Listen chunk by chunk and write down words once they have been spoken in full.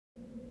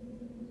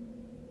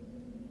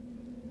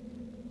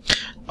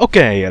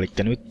Okei, eli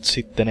nyt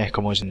sitten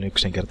ehkä voisin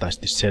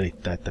yksinkertaisesti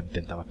selittää, että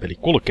miten tämä peli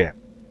kulkee.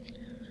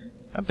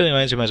 Tämä peli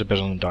on ensimmäisen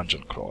persoonan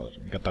dungeon crawler,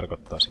 mikä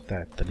tarkoittaa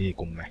sitä, että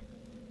liikumme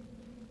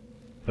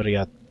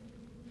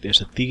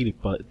periaatteessa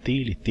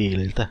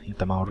tiililtä, ja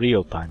tämä on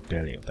real-time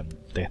peli, joten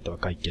tehtävä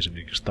kaikki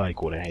esimerkiksi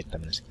taikuuden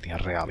heittäminen sitten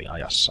ihan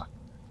reaaliajassa.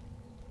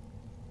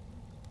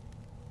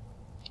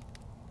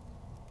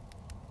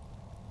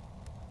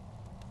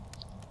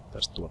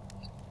 Tästä tuo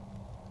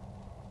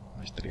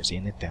maisteri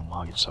siihen eteen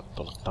maakin saat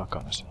olla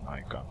takana sen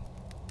aikaan.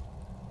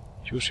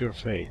 Choose your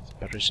fate.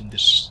 Perish in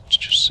this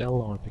cell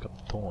or pick up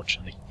the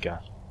torch.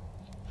 Elikkä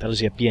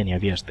tällaisia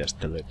pieniä viestejä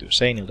sitten löytyy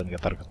seiniltä, mikä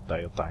tarkoittaa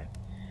jotain.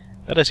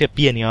 Tällaisia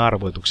pieniä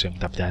arvoituksia,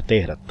 mitä pitää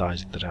tehdä, tai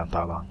sitten se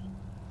antaa vaan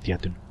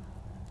tietyn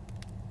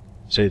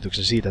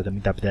selityksen siitä, että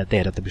mitä pitää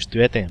tehdä, että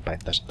pystyy eteenpäin.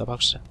 Tässä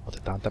tapauksessa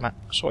otetaan tämä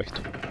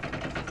soihtu.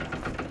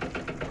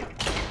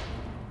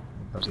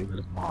 Otetaan siinä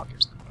vielä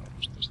maagista.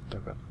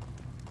 Takana.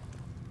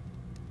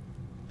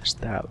 Mitäs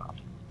täällä on?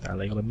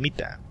 Täällä ei ole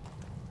mitään.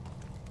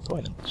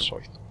 Toinen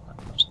soihtu.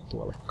 Laitetaan se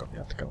tuolle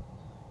jatkalle.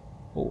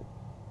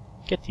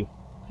 Ketju.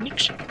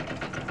 Miksi?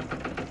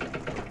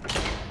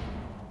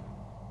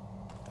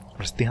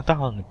 Sitten ihan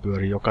tahallinen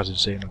pyörii jokaisen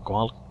seinän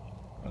kohdalla,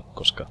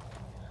 koska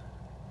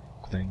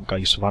kuten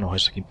kaikissa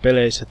vanhoissakin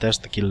peleissä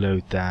tästäkin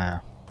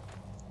löytää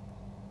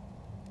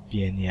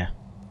pieniä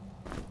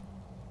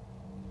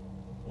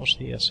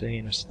osia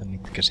seinästä,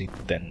 mitkä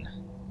sitten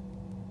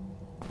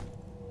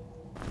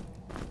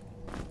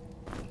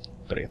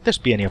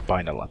periaatteessa pieniä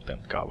painelaatteja,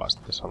 mitkä avaa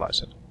sitten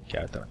salaisen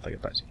käytävän tai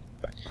jotain sinne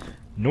päin.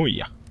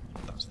 Nuija!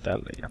 Taas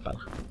tälle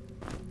jäpällä.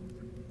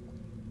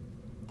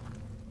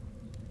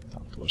 Tää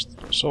on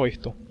tuosta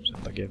soihtu.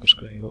 Sen takia,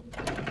 koska ei ole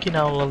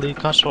ikinä olla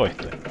liikaa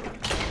soihtuja.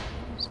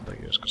 Sen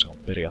takia, koska se on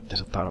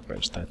periaatteessa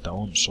tarpeellista, että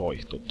on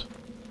soihtut.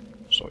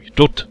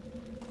 Soihtut!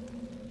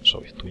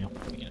 Soihtuja.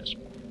 Yes.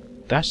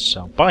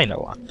 Tässä on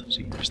painelaatta.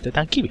 Siinä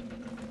pistetään kivi.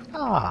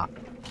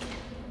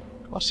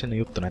 Klassinen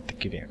juttu näiden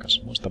kivien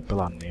kanssa. Muistan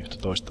pelanneeni yhtä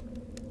toista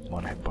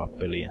vanhempaa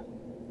peliä.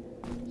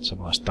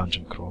 Samanlaista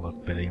dungeon crawler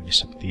peliä,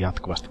 missä piti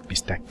jatkuvasti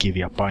pistää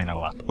kiviä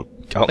painelaatta.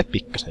 Ja oli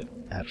pikkasen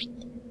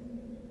ärsyttävää.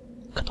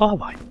 Kato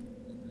avain.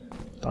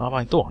 Tämä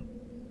avain tuohon.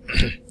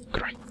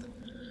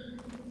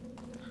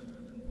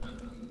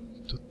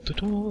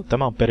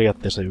 Tämä on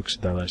periaatteessa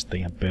yksi tällaista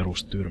ihan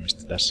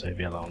perustyrmistä. Tässä ei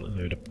vielä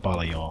löydä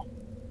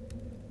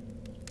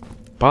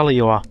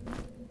paljoa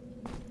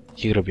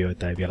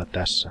hirviöitä ei vielä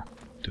tässä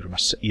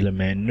tyrmässä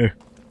ilmeenny.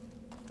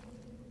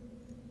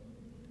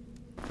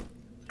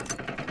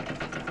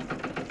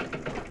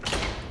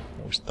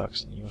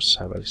 Muistaakseni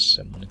jossain välissä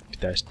semmonen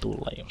pitäisi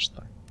tulla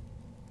jostain.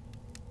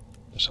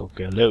 Tässä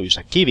lukee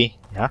löysä kivi.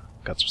 Ja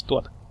katsos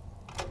tuota.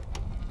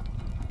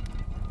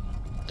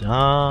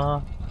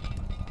 Ja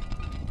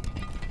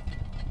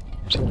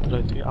sieltä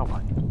löytyy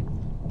avain.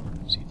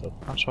 Siitä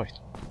otetaan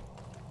soihtu.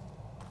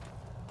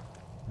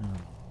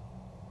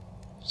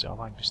 Se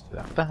avain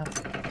pistetään tähän.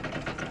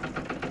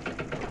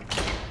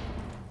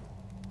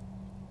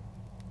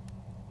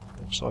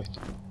 Soihtu.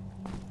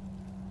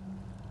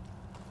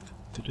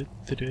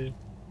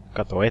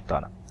 Kato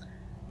etana.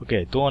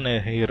 Okei, tuo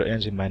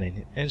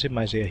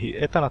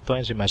etanat on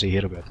ensimmäisiä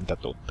hirviöitä, mitä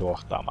tuutte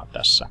kohtaamaan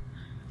tässä.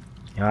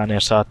 Ja ne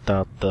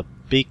saattaa ottaa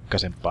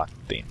pikkasen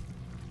pattiin.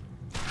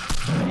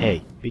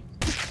 Hei,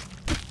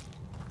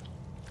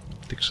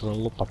 Pittikö sulla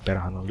lupa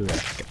perhana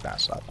lyödä ketään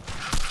saatana?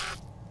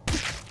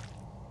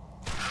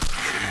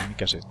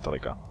 Mikä se sitten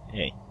olikaan?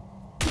 Ei.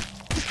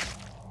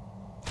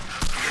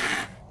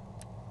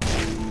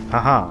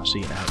 Haha,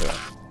 siinähän se on.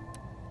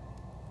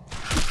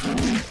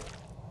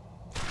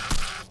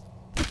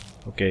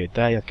 Okei,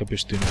 tää jätkä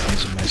pystyy nyt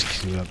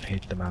ensimmäiseksi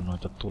heittämään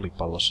noita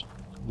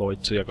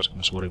tulipallosloitsuja, koska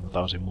mä suurimmalta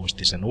osin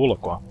muistin sen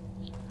ulkoa.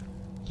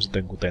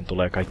 Sitten kuten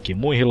tulee kaikkiin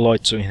muihin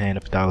loitsuihin,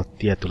 heidän pitää olla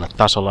tietyllä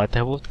tasolla, että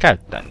he voivat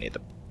käyttää niitä.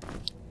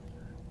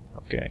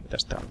 Okei,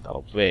 mitäs täällä on? Täällä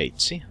on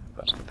veitsi.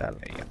 Pääsen tälle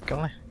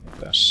jätkälle. Ja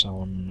tässä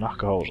on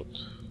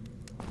nahkahousut.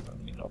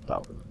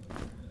 Minotaudet.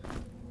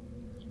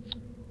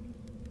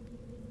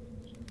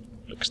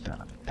 Oliks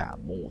täällä mitään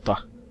muuta?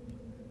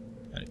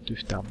 Mä nyt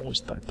yhtään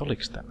muista, että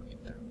oliks täällä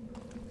mitään.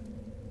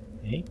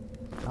 Ei,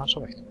 tää on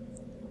soihtu.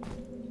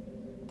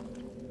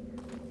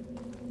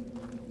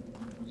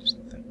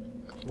 Sitten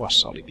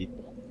tuossa oli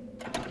vipu.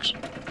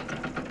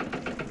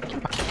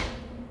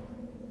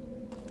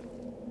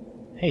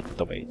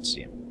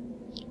 Heittoveitsiä.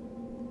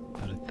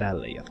 Tää oli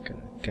tälle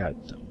jatkalle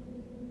käyttöön.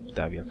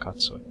 Pitää vielä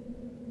katsoa.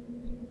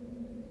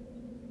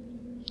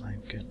 Ai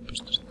okei,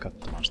 pystyisit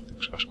katsomaan sitten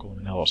 1, 2,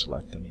 3, 4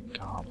 että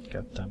mitkä hahmot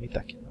käyttää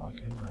mitäkin.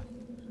 Oikein hyvä.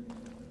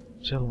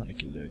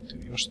 Sellainenkin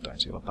löytyy jostain.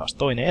 Siellä on taas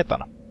toinen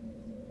etana.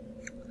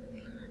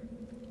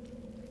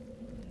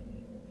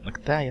 No,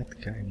 tää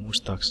jätkä ei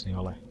muistaakseni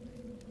ole.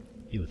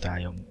 Juu,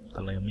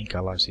 tällä ei ole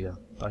minkäänlaisia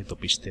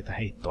taitopisteitä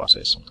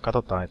heittoaseessa, mutta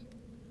katsotaan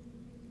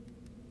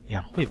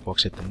ihan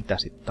huipuaksi, että mitä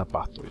sitten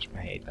tapahtuu, jos mä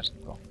heitän sen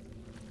tuon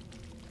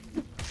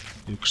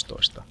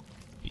 11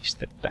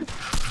 pistettä.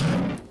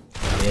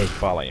 Eli ei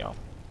paljon.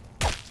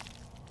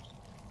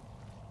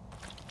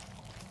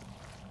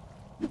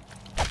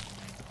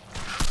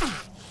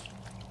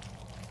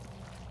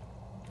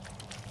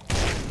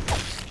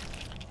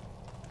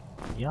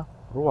 Ja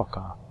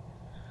ruokaa.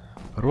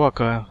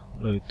 Ruokaa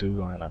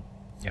löytyy aina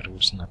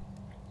erillisenä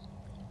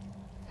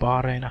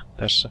baareina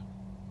tässä.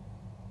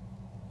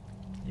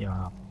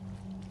 Ja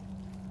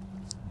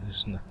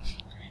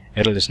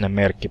erillisenä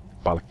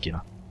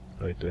merkkipalkkina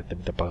löytyy, että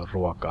mitä paljon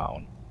ruokaa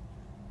on.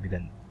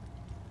 Miten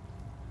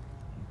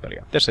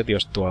periaatteessa, että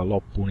jos tuo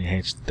loppuu,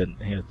 niin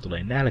heille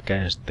tulee nälkä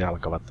ja sitten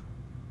alkavat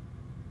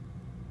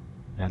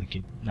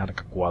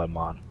nälkä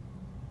kuolemaan.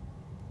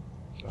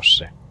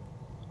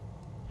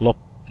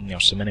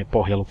 Jos se menee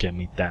pohjalukeen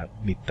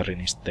mittari,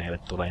 niin sitten heille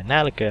tulee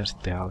nälkä ja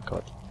sitten he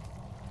alkavat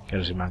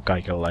kärsimään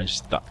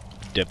kaikenlaisista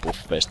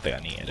debuffeista ja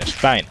niin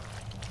edespäin.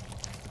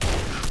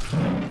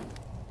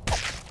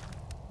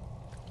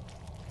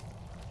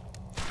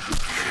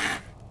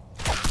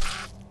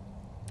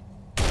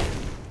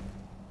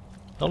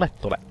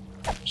 Tule.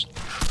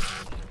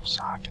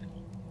 Saakeli.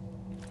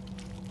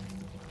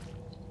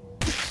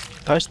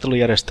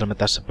 Taistelujärjestelmä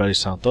tässä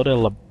pelissä on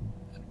todella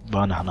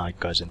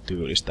vanhanaikaisen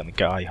tyylistä,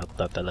 mikä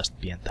aiheuttaa tällaista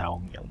pientä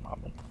ongelmaa.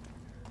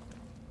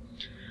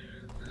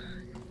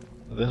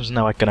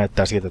 Siinä vaikka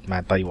näyttää siltä, että mä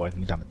en tajua, että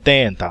mitä mä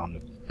teen. Tää on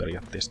nyt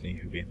periaatteessa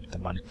niin hyvin, että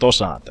mä nyt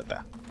osaan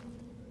tätä.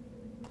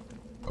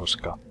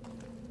 Koska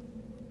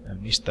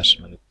mistäs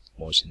mä nyt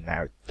voisin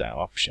näyttää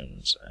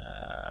options?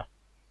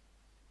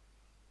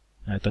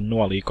 Näytän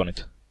nuo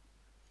ikonit.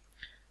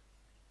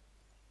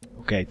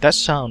 Okei,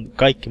 tässä on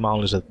kaikki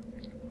mahdolliset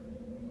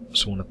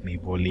suunnat,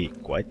 mihin voi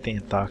liikkua.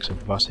 Eteen,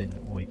 taakse, vasen,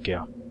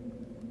 oikea.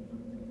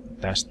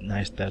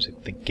 Näistä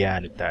sitten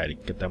käännytään, eli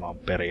tämä on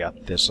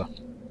periaatteessa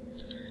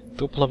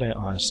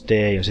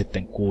WASD ja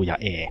sitten Q ja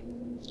E.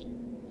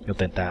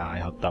 Joten tämä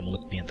aiheuttaa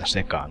mulle pientä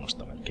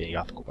sekaannusta melkein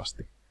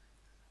jatkuvasti.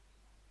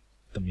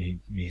 Että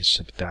mihin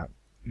se pitää,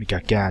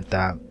 mikä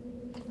kääntää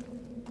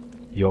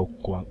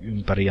joukkua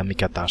ympäri ja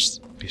mikä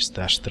taas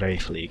pistää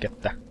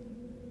strafe-liikettä.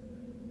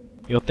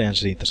 Joten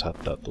siitä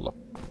saattaa tulla.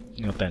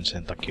 Joten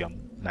sen takia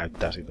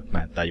näyttää siitä, että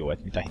mä en tajua,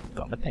 että mitä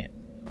hittoa mä teen.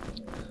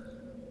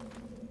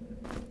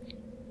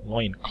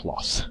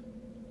 Loincloth.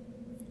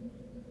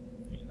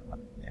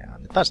 Ja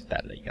annetaan se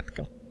tälle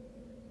jätkälle.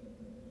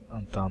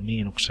 Antaa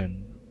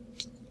miinuksen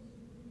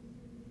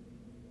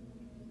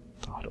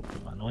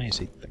tahdonvoimaa. No ei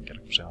sittenkään,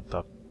 kun se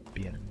antaa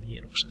pienen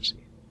miinuksen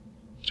siihen.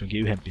 Se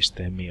onkin 1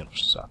 pisteen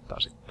miinus, saattaa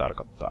sitten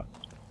tarkoittaa.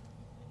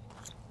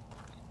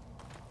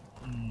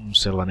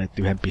 Sellainen,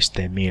 että 1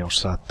 pisteen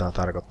miinus saattaa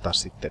tarkoittaa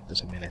sitten, että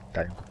se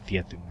menettää jonkun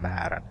tietyn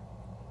määrän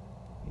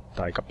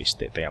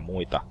taikapisteitä ja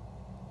muita.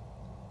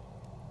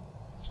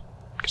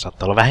 Mikä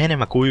saattaa olla vähän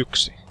enemmän kuin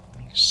 1.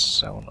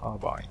 Missä on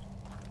avain?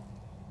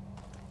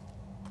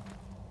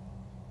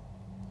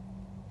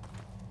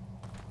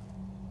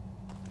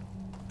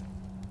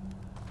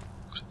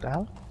 Onko se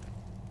täällä?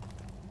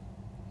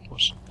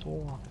 Tuossa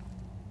tuo.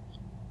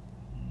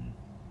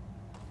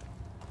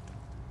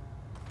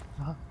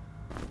 Aha.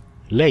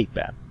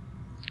 Leipää.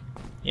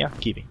 Ja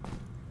kivi.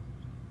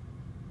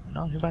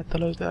 No on hyvä, että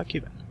löytää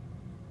kiven.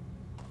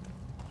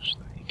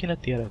 Sitä ei ikinä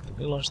tiedä, että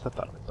milloin sitä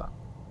tarvitaan.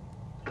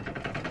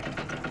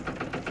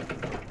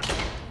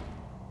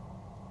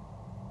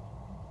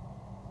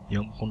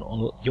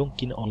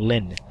 Jonkin on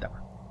lennettävä.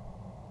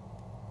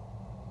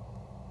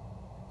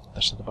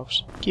 Tässä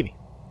tapauksessa kivi.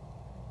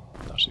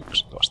 Taas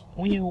 11.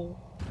 Uiu.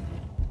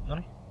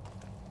 Noniin.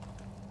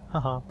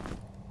 Haha.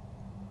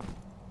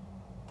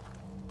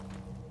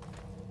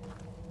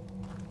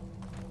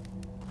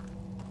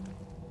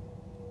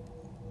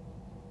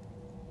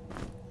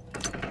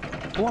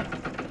 Tuo.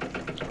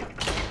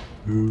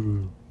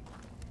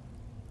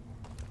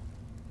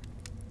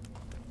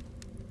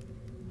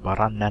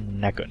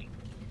 Parannan näköni.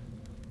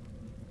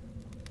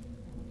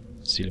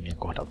 Silmien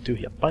kohdalla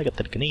tyhjät paikat,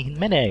 eli niihin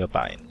menee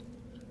jotain.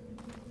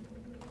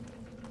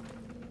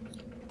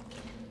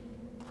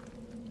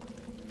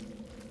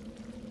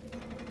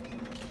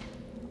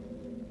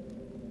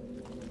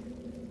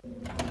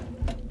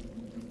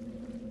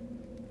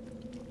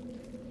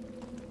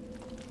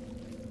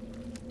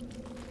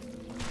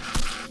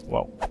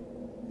 Wow.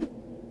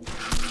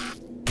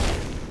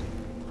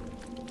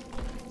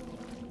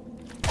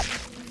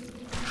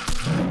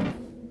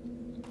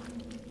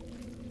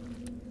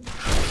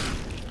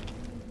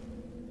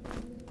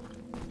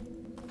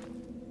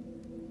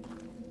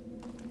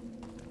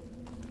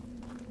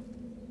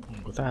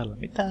 Onko täällä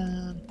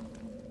mitään?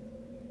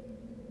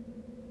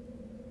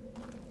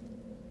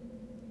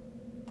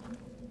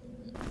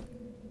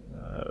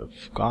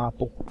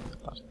 Kaapu.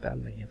 Taas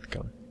tälle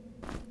jätkälle.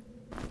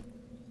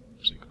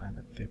 Seköhän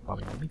ettei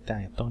paljon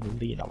mitään ja toinen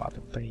liinavaate,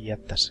 mutta ei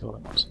jättää se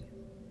olemaan siihen.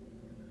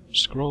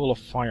 Scroll of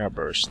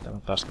Fireburst. Tämä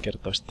taas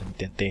kertoo sitten,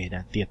 miten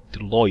tehdään tietty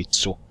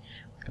loitsu.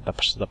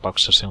 Tässä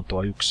tapauksessa se on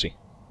tuo 1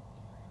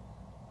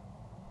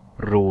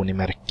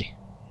 ruunimerkki.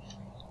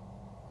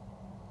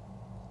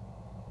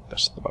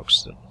 Tässä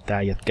tapauksessa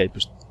tää jätkä ei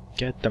pysty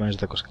käyttämään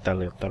sitä, koska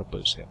tällä ei ole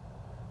tarpeellisia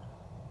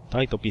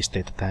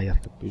taitopisteitä. Tää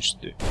jätkä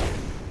pystyy.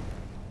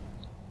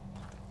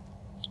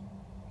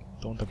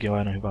 Tuon takia on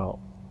aina hyvä.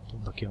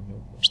 Tuon takia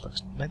minun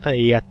muistaakseni. Näitä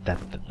ei jättää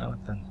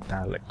tän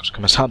tälle,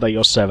 koska mä saatan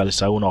jossain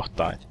välissä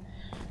unohtaa, että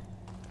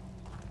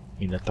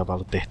millä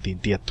tavalla tehtiin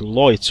tietty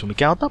loitsu,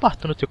 mikä on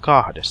tapahtunut jo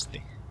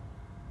 2.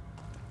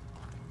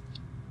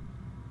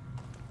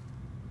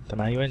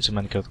 Tämä ei ole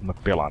ensimmäinen kerta, kun mä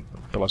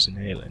pelasin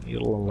eilen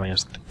illalla ja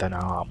sitten tänä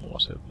aamulla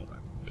sen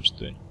verran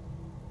pystyin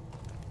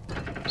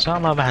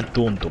saamaan vähän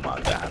tuntumaa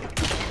tähän.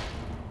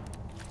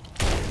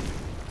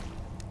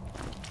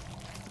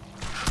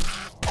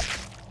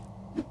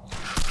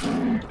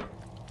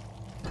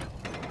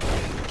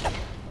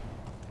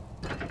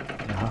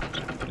 Jaha,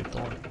 se oli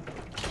toinen.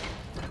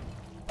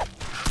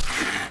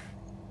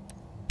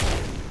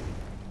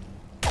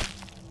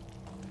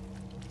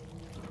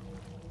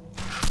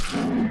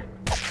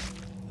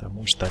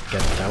 Muistaa, että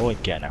käyttää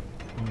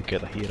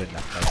oikeata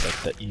hiirennäppäitä,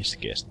 että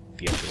iskee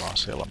tietyllä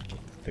aseella,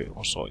 mihin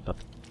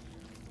osoitat.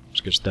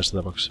 Koska jos tässä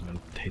tapauksessa mä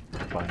nyt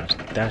painaa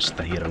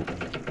tästä hiiren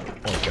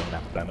oikealla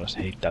näppäimellä, se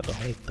heittää tuon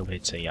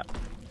heittoveitsen ja...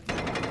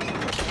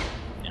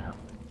 Jaha.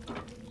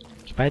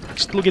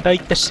 Sitten lukita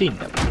itse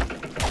sinne.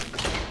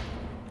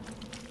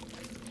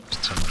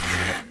 Sitten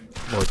semmoinen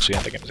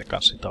loitsujen tekemisen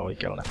kanssa sitä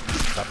oikealla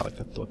näppäimellä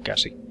valittaa tuo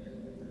käsi.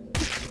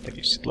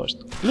 Tekis sit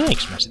loistuu.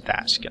 Löinkö mä sitä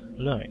äsken?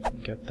 Löin.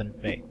 En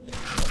käyttänyt veittä.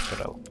 Se on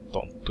todella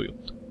tonttu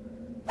juttu.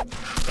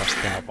 Taas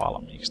tää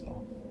valmiiksi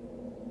tuohon.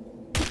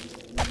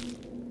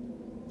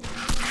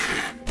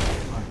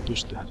 Ai,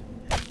 pystyhän se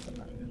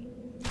heittämään yhden.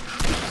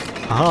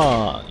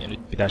 Ahaa! Ja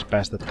nyt pitäis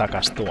päästä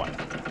takas tuonne.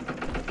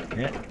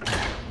 Ja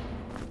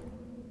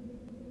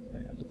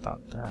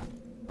otetaan tää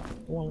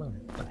puolella.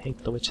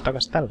 Heittovitsi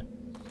takas tälle.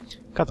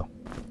 Kato.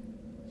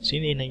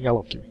 Sininen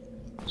jalokivi.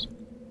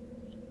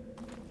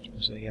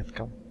 Se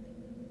jatkaa.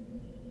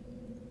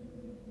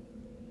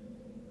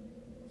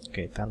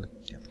 Okei, tälle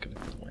jatkalle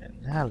tulee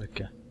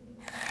nälkä.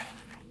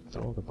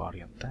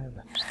 Ruokabaari on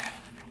täynnä.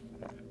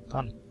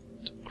 Tää nyt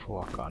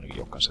ruokaa nyt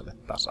jokaiselle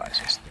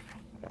tasaisesti.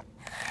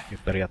 Ja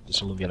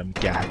periaatteessa ollut vielä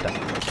mikään hätä.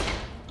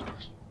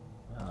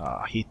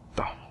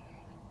 Hitto.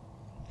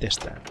 Mites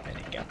tää nyt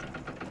menikään?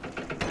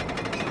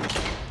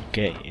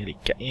 Okei,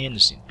 elikkä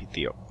ensin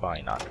piti jo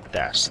painaa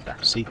tästä.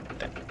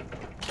 Sitten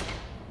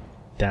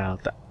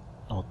täältä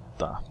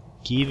ottaa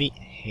kivi,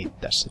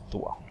 heittää se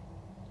tuohon.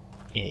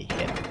 Ei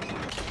helvetti.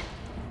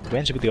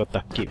 Ensin piti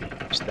ottaa kivi,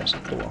 pistää se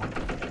tuohon.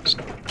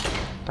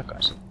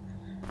 Takaisin.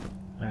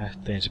 Mä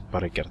tein sen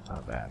pari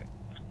kertaa väärin.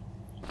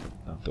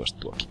 Tää on tuosta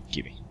tuokin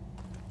kivi.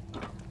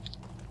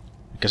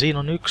 Eli siinä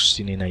on yksi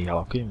sininen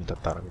jalokivi, mitä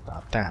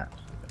tarvitaan tähän.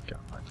 Eli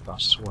laitetaan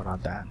se suoraan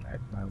tähän.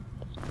 Mä en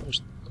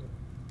muista.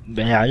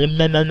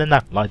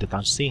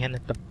 Laitetaan siihen,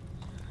 että...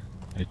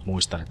 Nyt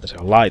muistan, että se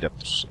on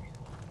laitettu siihen.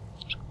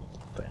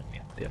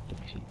 Että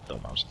mihin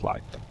mä oon sit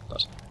laittanut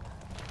taas.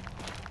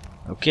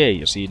 Okei,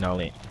 ja siinä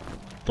oli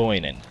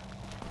toinen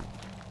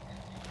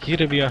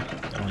hirviö,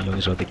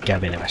 jolla se otin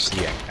kävelevä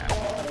siekään.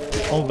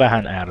 On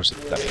vähän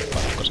ärsyttäviä,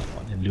 pakko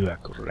sanoa, ne lyö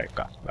kun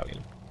reka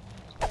välillä.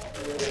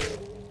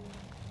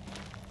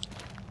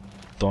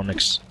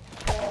 Onneksi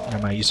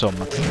nämä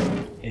isommat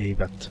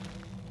eivät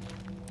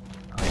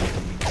aiheuta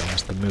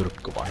minkäänlaista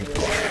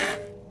myrkkyvahinkoa.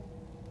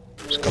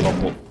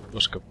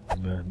 Koska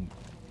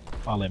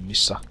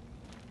alemmissa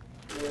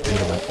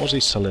hirveän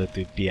osissa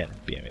löytyy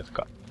pienempiä,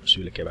 jotka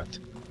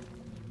sylkevät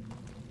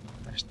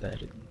näistä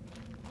eri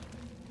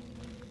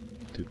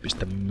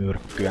tyyppistä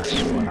myrkkyä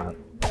suoraan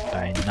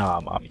päin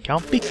naamaa, mikä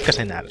on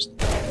pikkasen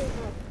ärsyttävää.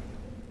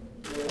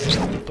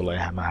 Sitten tulee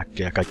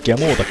hämähäkkejä ja kaikkia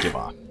muuta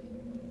kivaa.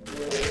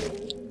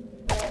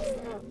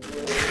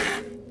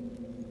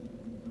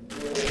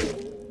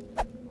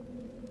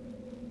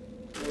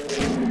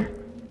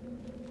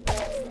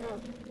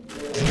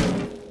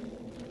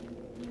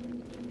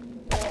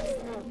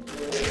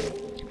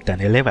 Pitää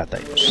ne levätä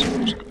jossain,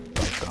 koska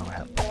alkaa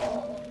vähän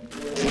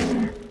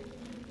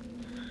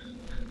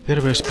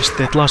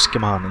terveyspisteet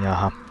laskemaan.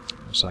 Jaha,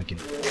 sainkin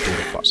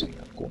turpaa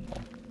sinne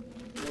kunnolla.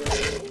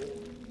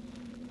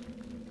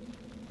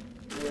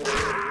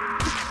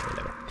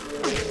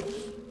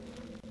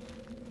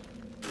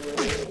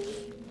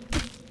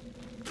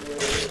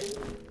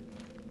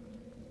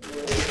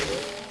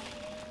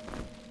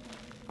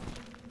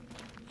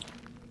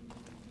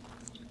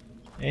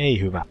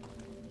 Ei hyvä.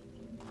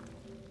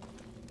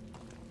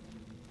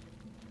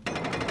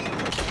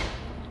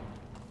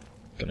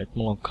 Nyt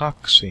mulla on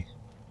 2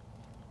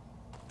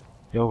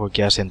 joukon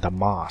jäsentä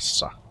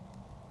maassa.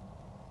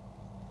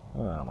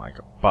 Tämä on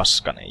aika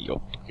paskanen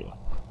juttu kyllä,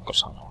 pakko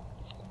sanoa.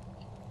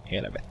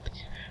 Helvetti.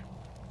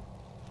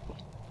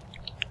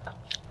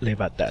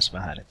 Levätääs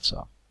vähän, että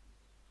saa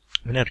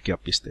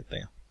energiapisteitä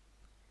ja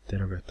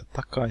terveyttä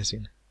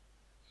takaisin.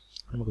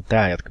 No, kun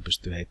tää jatka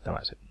pystyy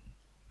heittämään sen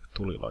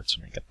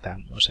tuliloitsun, eikä tää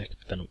olisi ehkä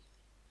pitänyt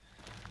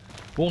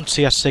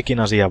funtsia sekin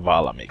asian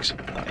valmiiksi,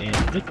 mutta en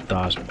nyt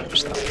taas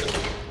muista.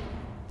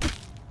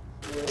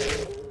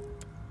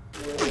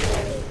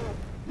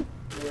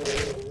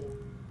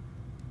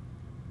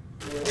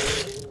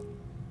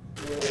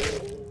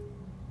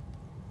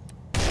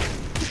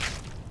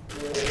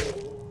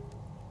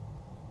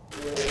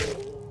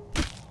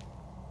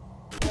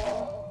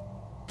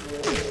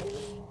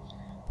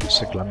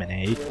 Se kyllä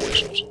menee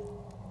ikuisuus.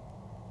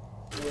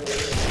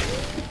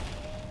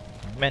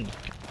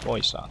 Mennytkin.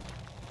 Voi saada.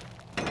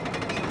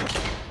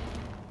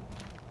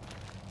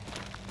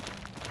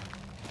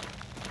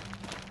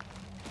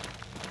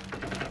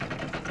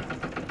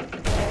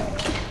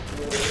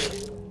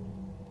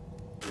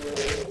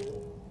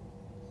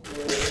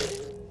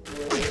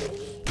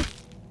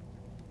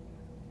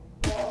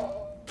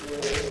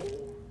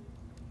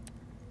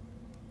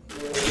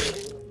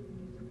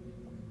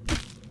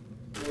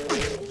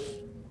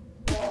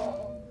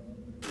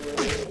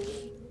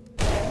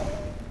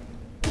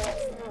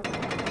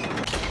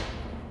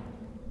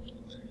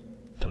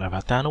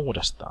 Levätään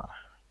uudestaan.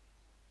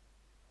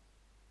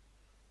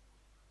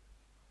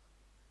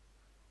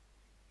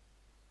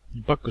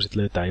 Pakko sit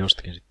löytää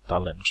jostakin sit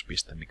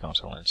tallennuspiste, mikä on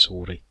sellainen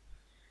suuri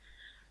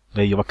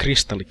leijova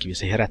kristallikivi.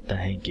 Se herättää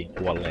henkiin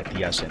kuolleet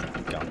jäsenet,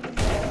 mikä on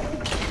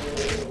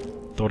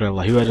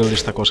todella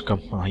hyödyllistä, koska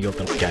mä oon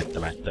joutunut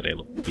käyttämään sitä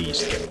reilu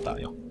 5 kertaa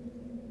jo.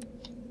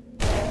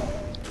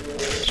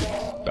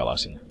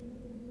 Pelasin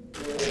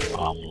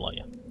aamulla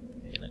ja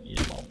eilen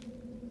illalla.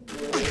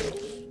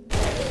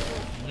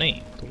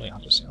 Niin,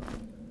 tulihan se sieltä.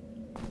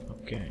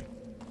 Okei.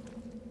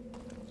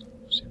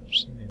 Siinä on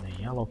sininen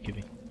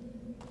jalokivi.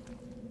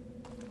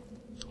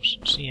 Tuossa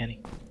on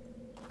sieni.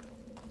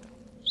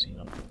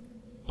 Siinä on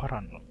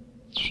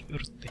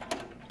parannusyrtti.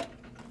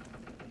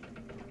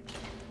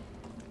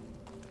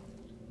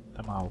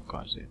 Tämä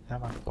aukaisee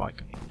tämän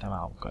paikan, niin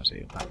tämä aukaisee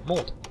jotain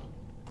muuta.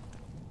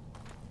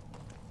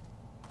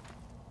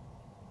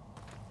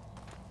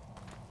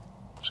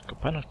 Koska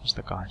painoisiko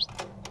sitä 2?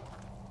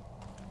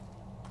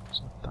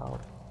 Saattaa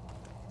olla.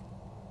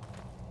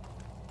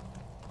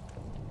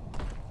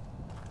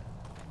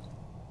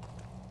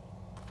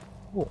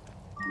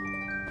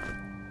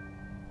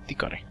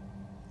 Tikari.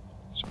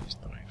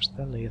 Jos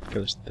tälle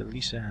jätkelle sitten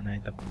lisää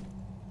näitä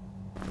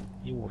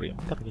juuria.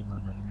 Mitä takia mä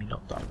annan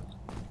minotaulut?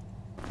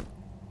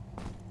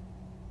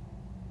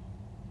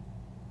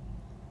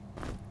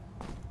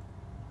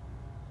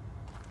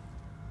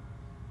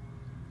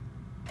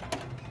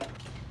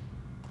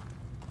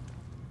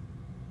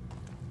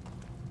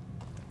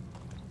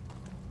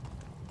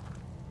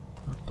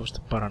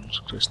 Tuosta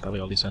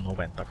parannuskristalli oli sen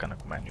oven takana,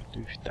 kun mä en nyt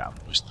yhtään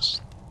muista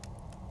sitä.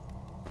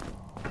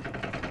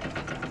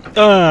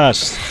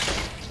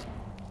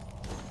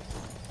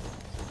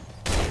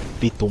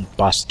 Vitun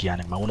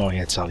paskiainen, mä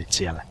unohdin, että sä olit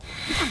siellä.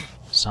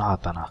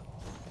 Saatana.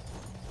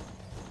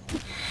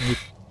 Nyt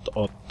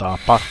ottaa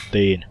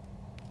pattiin.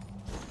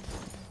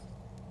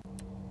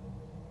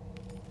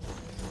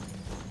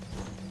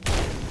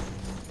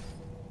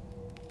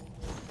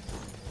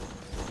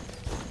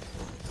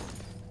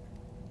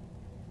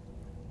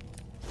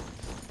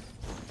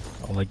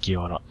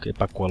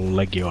 Epäkuollut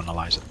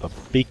legionalaiset on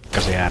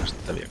pikkasen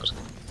ärsyttäviä,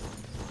 koska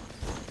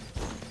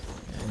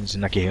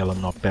ensinnäkin heillä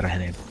on nuo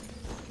perheen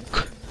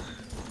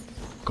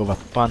kovat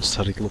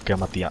panssarit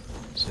lukemat ja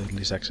sen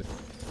lisäksi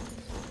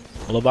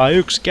mulla on vain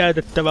yksi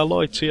käytettävä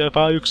loitsu ja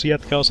vaan yksi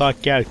jätkä osaa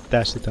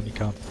käyttää sitä,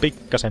 mikä on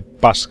pikkasen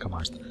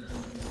paskamaista.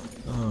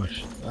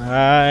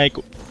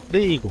 Äiku,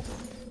 liiku,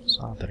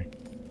 saateri.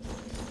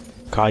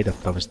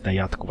 Kaitattava sitä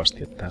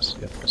jatkuvasti, että tässä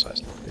jätkä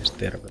saisi edes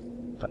terveyttä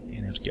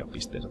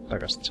energiapisteensä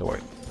takaisin, että se voi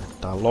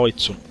laittaa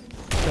loitsun.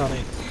 Ja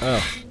niin,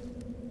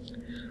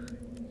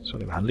 se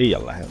oli vähän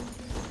liian lähellä.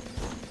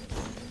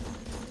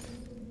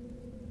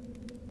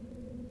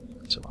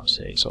 Se vaan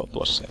seisoo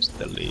tuossa ja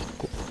sitten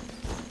liikkuu.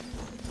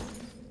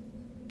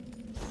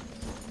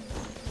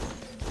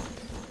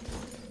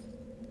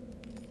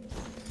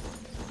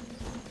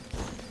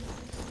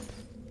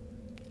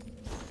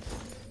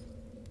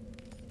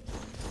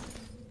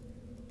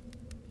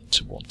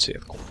 Se vuotsi,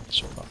 että kummat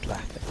suunnat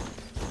lähtee.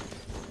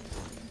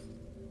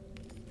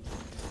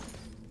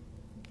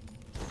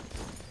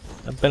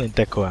 Tän pelin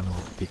tekoäly on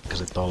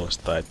pikkasen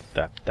tollasta,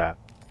 että pitää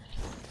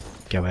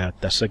käveä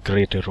tässä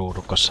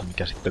grid-ruudukossa,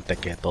 mikä sitten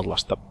tekee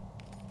tollasta.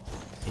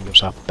 Ei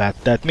osaa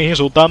päättää, että mihin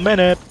suuntaan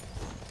menee.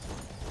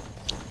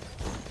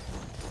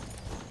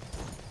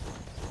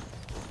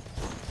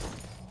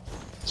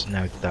 Se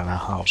näyttää vähän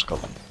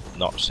hauskalta.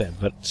 No,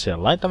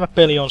 sellainen tämä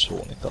peli on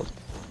suunniteltu.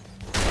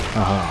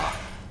 Ahaa.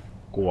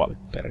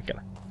 Kuolit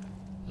perkele.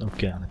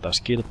 Okei, annetaan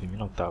kilpi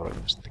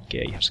Minotaurille sitten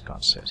keihäs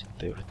kanssa ja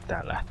sitten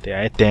yritetään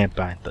lähteä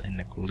eteenpäin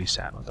ennen kuin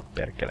lisää noita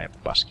perkeleen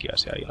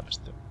paskiaisia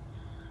ilmestyy.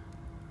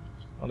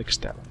 Oliks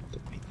täällä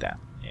mitään?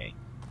 Ei.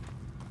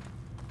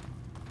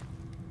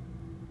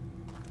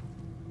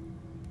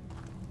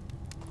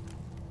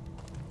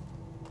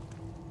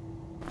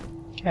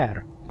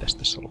 Käärö. Mitäs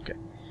tässä lukee?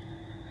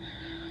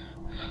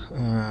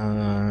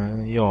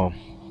 Joo.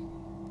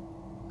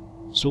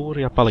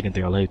 Suuria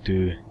palkintoja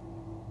löytyy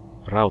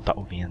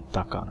rautaovien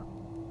takana.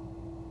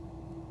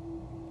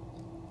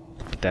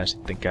 Pitää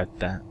sitten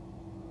käyttää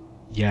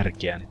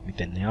järkeä nyt,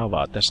 miten ne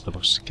avaa. Tässä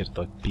tapauksessa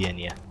kertoo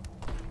pieniä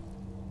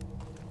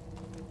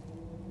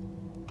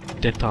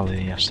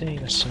detaljeja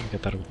seinässä, mikä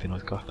tarkoitti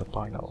noita 2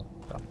 painalla.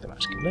 Tämä on mitä mä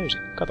äsken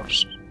löysin.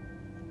 Katossa.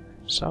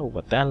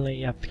 Sauva tälle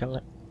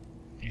jätkälle.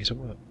 Ei se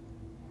voi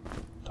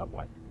ottaa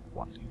vain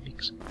one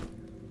miksi.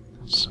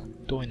 Tässä on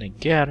toinen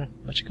käärö.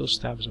 Magical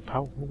staff is a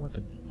powerful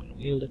weapon when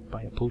wielded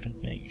by a potent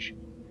mage.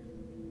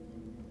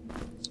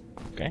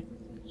 Okei.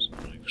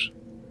 Se on yksi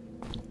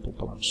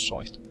loppupalan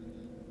soista.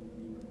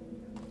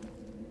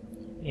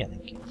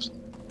 Mielenkiintoista.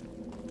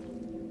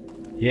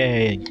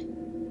 Jei!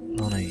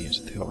 No niin, ja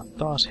sitten he ovat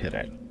taas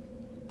hereillä.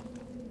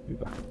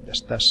 Hyvä.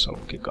 Mitäs tässä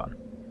lukikaan?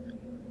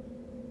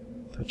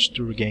 Touch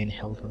to regain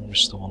health and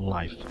restore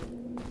life.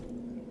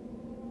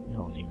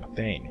 Joo, niin mä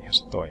tein, ja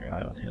se toimii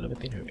aivan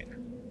helvetin hyvin.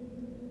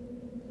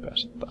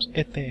 Pääset taas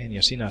eteen,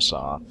 ja sinä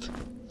saat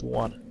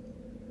tuon.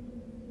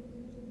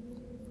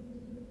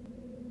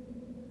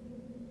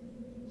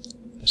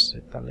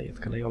 Tälle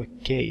jatkalle ei ole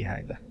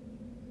keihäitä.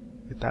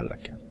 Ja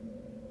tälläkään.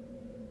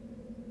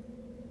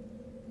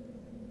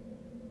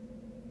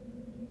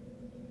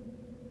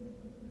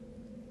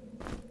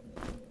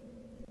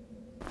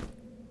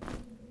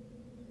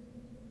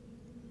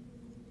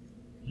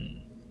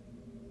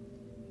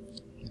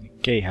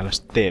 Keihällä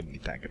sitten tee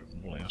mitään,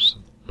 kun mulla ei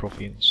jossain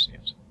profiilissa.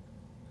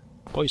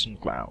 Poison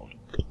Cloud.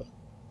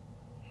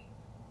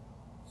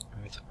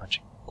 Earth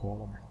Magic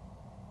 3.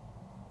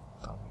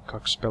 Tää on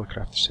 2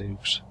 Spellcraftissa ja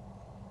 1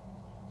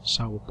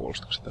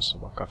 sauvapuolustuksia. Tässä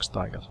on vaan 2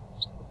 taikaa.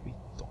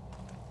 Vittu.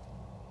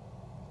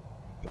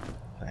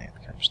 Tää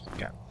jätkää pysty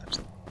käyttämään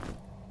sitä.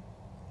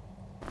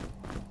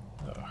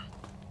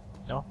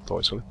 Joo,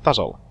 tois oli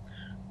tasolla.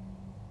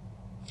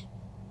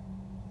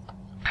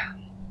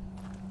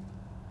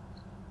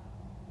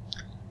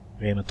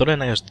 Ei, mä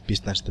todennäköisesti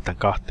pistän sitten tämän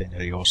 2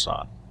 eri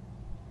osaan.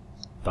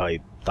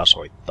 Tai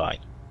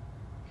tasoittain.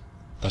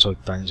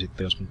 Tasoittain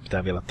sitten, jos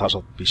pitää vielä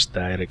tasot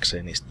pistää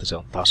erikseen, niin sitten se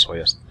on taso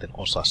ja sitten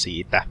osa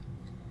siitä.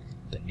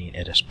 Ja niin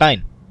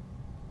edespäin.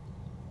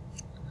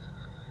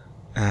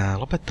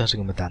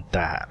 Lopettaisinko mä tän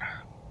tähän?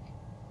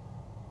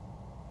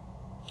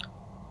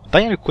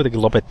 Taian nyt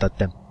kuitenkin lopettaa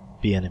tämän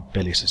pienen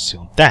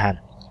pelisession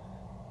tähän.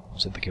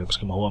 Sen takia,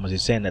 koska mä huomasin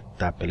sen, että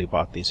tää peli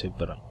vaatii sen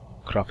verran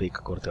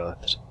grafiikkakortilla,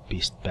 että se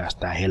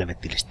päästään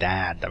helvettillistä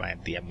ääntä. Mä en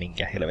tiedä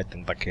minkä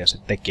helvetin takia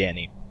se tekee,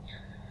 niin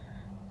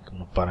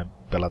kun on parempi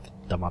pelata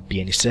tämän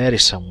pienissä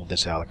erissä, muuten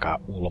se alkaa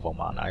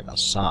ulvomaan aivan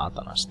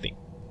saatanasti.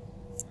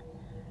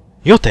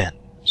 Joten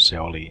se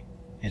oli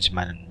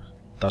ensimmäinen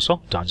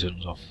taso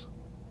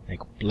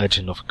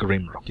Legend of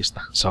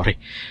Grimrockista, sorry.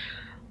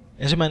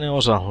 Ensimmäinen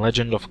osa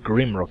Legend of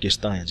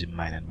Grimrockista,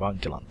 ensimmäinen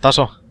vankilan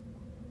taso.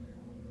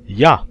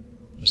 Ja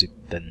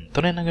sitten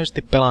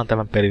todennäköisesti pelaan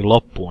tämän pelin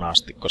loppuun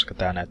asti, koska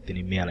tää näytti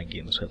niin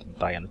mielenkiintoiselta,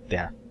 että aion nyt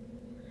tehdä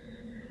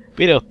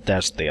videot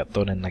tästä ja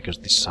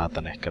todennäköisesti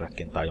saatan ehkä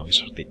rakentaa jonkin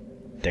sortin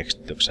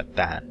tekstityksen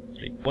tähän,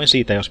 riippuen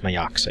siitä, jos mä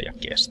jaksan ja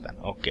kestän.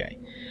 Okei.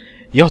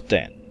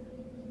 Joten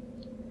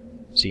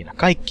siinä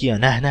kaikkia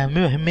nähdään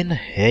myöhemmin.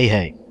 Hei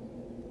hei!